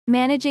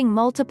Managing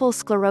multiple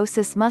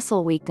sclerosis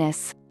muscle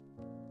weakness.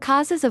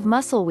 Causes of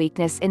muscle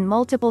weakness in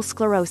multiple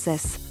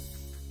sclerosis.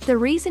 The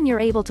reason you're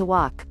able to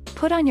walk,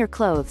 put on your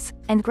clothes,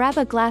 and grab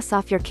a glass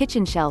off your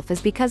kitchen shelf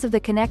is because of the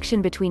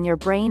connection between your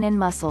brain and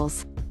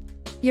muscles.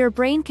 Your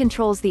brain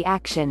controls the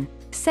action,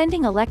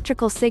 sending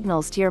electrical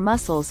signals to your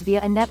muscles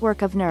via a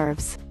network of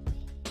nerves.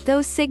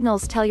 Those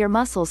signals tell your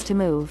muscles to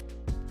move.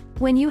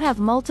 When you have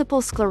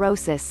multiple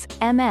sclerosis,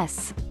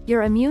 MS,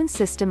 your immune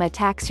system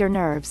attacks your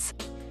nerves.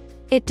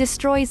 It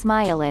destroys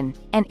myelin,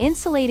 an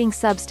insulating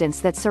substance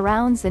that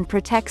surrounds and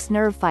protects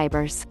nerve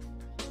fibers.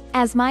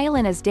 As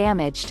myelin is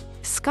damaged,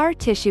 scar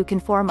tissue can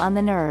form on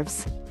the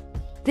nerves.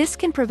 This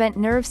can prevent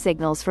nerve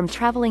signals from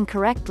traveling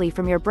correctly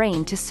from your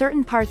brain to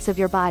certain parts of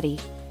your body.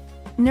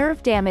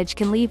 Nerve damage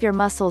can leave your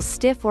muscles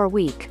stiff or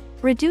weak,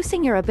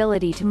 reducing your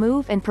ability to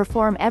move and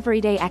perform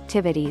everyday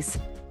activities.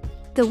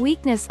 The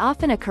weakness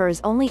often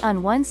occurs only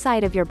on one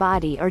side of your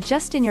body or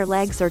just in your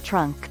legs or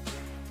trunk.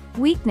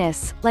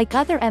 Weakness, like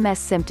other MS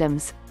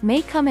symptoms,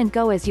 may come and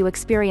go as you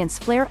experience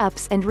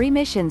flare-ups and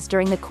remissions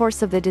during the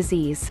course of the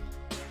disease.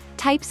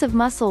 Types of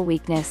muscle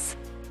weakness.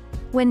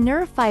 When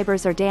nerve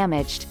fibers are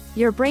damaged,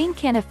 your brain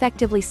can't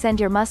effectively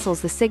send your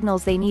muscles the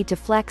signals they need to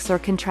flex or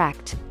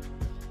contract.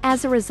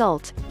 As a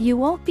result, you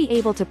won't be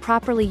able to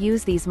properly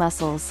use these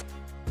muscles.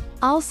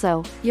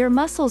 Also, your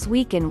muscles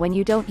weaken when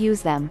you don't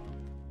use them.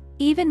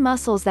 Even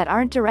muscles that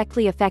aren't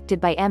directly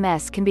affected by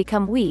MS can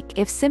become weak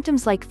if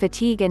symptoms like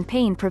fatigue and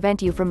pain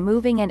prevent you from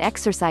moving and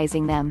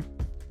exercising them.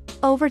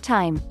 Over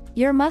time,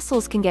 your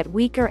muscles can get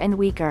weaker and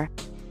weaker.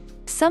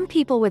 Some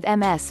people with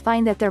MS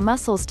find that their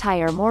muscles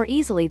tire more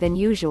easily than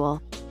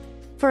usual.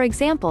 For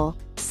example,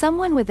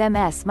 someone with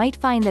MS might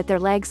find that their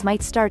legs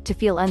might start to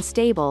feel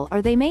unstable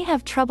or they may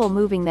have trouble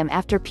moving them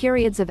after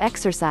periods of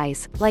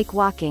exercise, like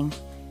walking.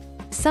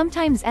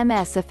 Sometimes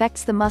MS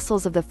affects the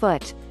muscles of the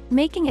foot,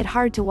 making it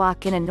hard to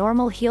walk in a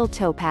normal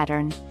heel-toe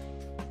pattern.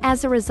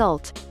 As a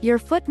result, your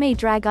foot may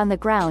drag on the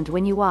ground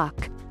when you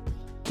walk.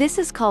 This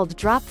is called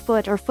drop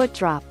foot or foot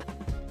drop.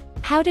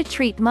 How to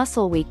treat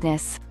muscle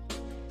weakness.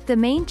 The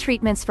main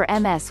treatments for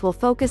MS will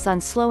focus on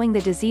slowing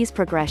the disease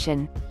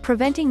progression,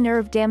 preventing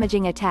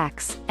nerve-damaging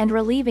attacks, and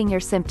relieving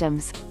your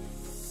symptoms.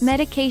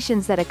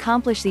 Medications that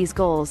accomplish these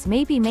goals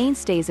may be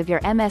mainstays of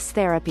your MS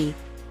therapy.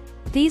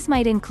 These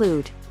might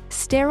include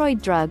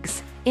steroid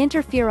drugs,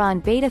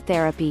 interferon beta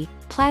therapy,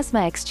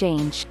 plasma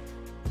exchange,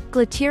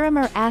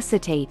 glatiramer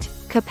acetate,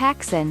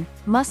 Copaxone,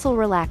 muscle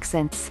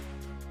relaxants.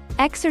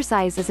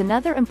 Exercise is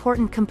another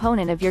important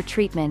component of your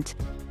treatment.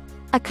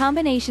 A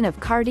combination of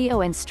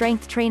cardio and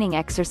strength training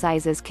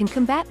exercises can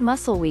combat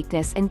muscle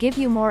weakness and give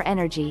you more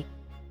energy.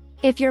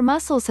 If your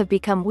muscles have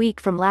become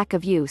weak from lack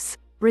of use,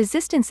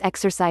 resistance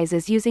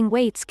exercises using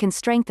weights can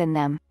strengthen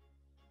them.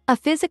 A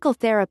physical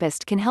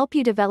therapist can help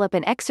you develop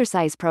an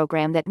exercise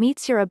program that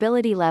meets your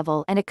ability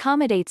level and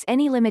accommodates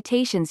any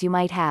limitations you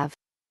might have.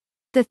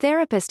 The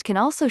therapist can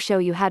also show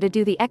you how to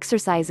do the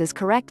exercises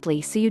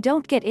correctly so you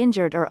don't get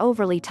injured or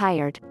overly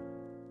tired.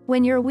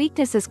 When your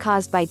weakness is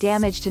caused by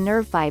damage to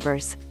nerve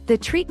fibers, the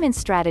treatment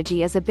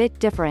strategy is a bit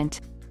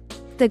different.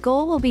 The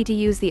goal will be to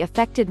use the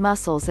affected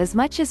muscles as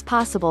much as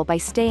possible by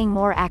staying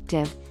more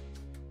active.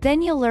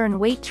 Then you'll learn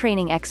weight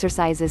training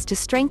exercises to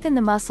strengthen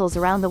the muscles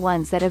around the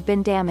ones that have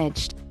been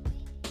damaged.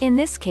 In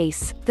this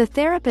case, the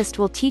therapist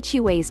will teach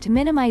you ways to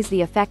minimize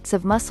the effects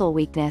of muscle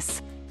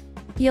weakness.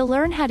 You'll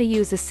learn how to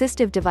use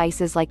assistive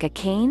devices like a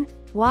cane,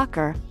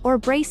 walker, or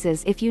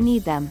braces if you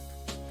need them.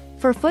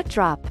 For foot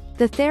drop,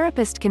 the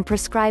therapist can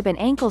prescribe an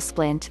ankle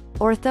splint,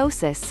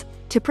 orthosis,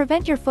 to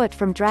prevent your foot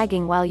from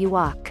dragging while you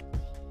walk.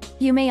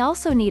 You may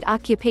also need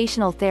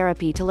occupational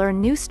therapy to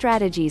learn new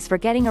strategies for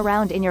getting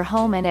around in your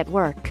home and at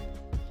work.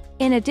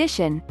 In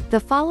addition, the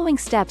following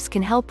steps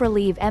can help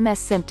relieve MS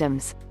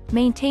symptoms: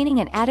 maintaining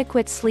an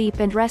adequate sleep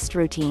and rest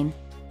routine,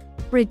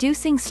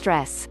 reducing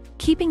stress,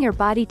 keeping your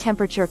body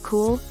temperature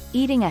cool,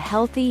 eating a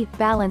healthy,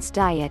 balanced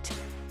diet,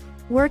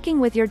 working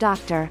with your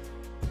doctor.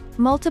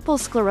 Multiple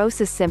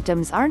sclerosis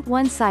symptoms aren't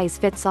one size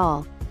fits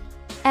all.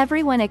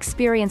 Everyone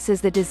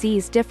experiences the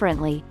disease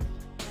differently.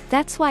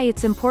 That's why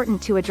it's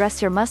important to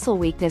address your muscle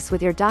weakness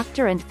with your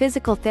doctor and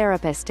physical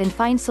therapist and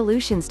find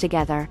solutions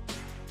together.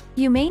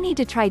 You may need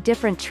to try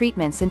different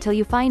treatments until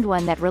you find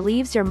one that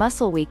relieves your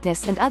muscle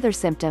weakness and other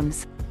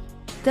symptoms.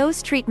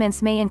 Those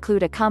treatments may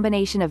include a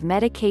combination of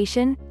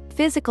medication,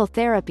 physical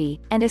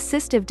therapy, and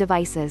assistive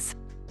devices.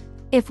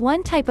 If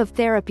one type of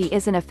therapy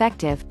isn't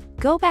effective,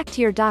 go back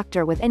to your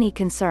doctor with any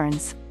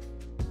concerns.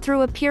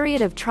 Through a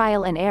period of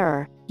trial and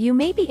error, you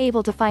may be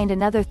able to find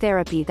another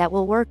therapy that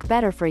will work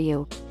better for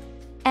you.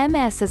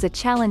 MS is a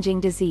challenging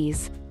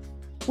disease.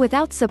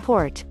 Without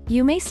support,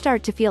 you may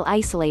start to feel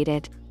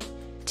isolated.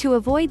 To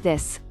avoid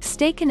this,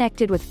 stay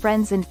connected with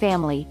friends and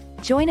family,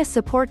 join a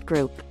support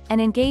group,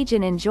 and engage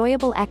in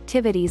enjoyable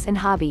activities and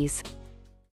hobbies.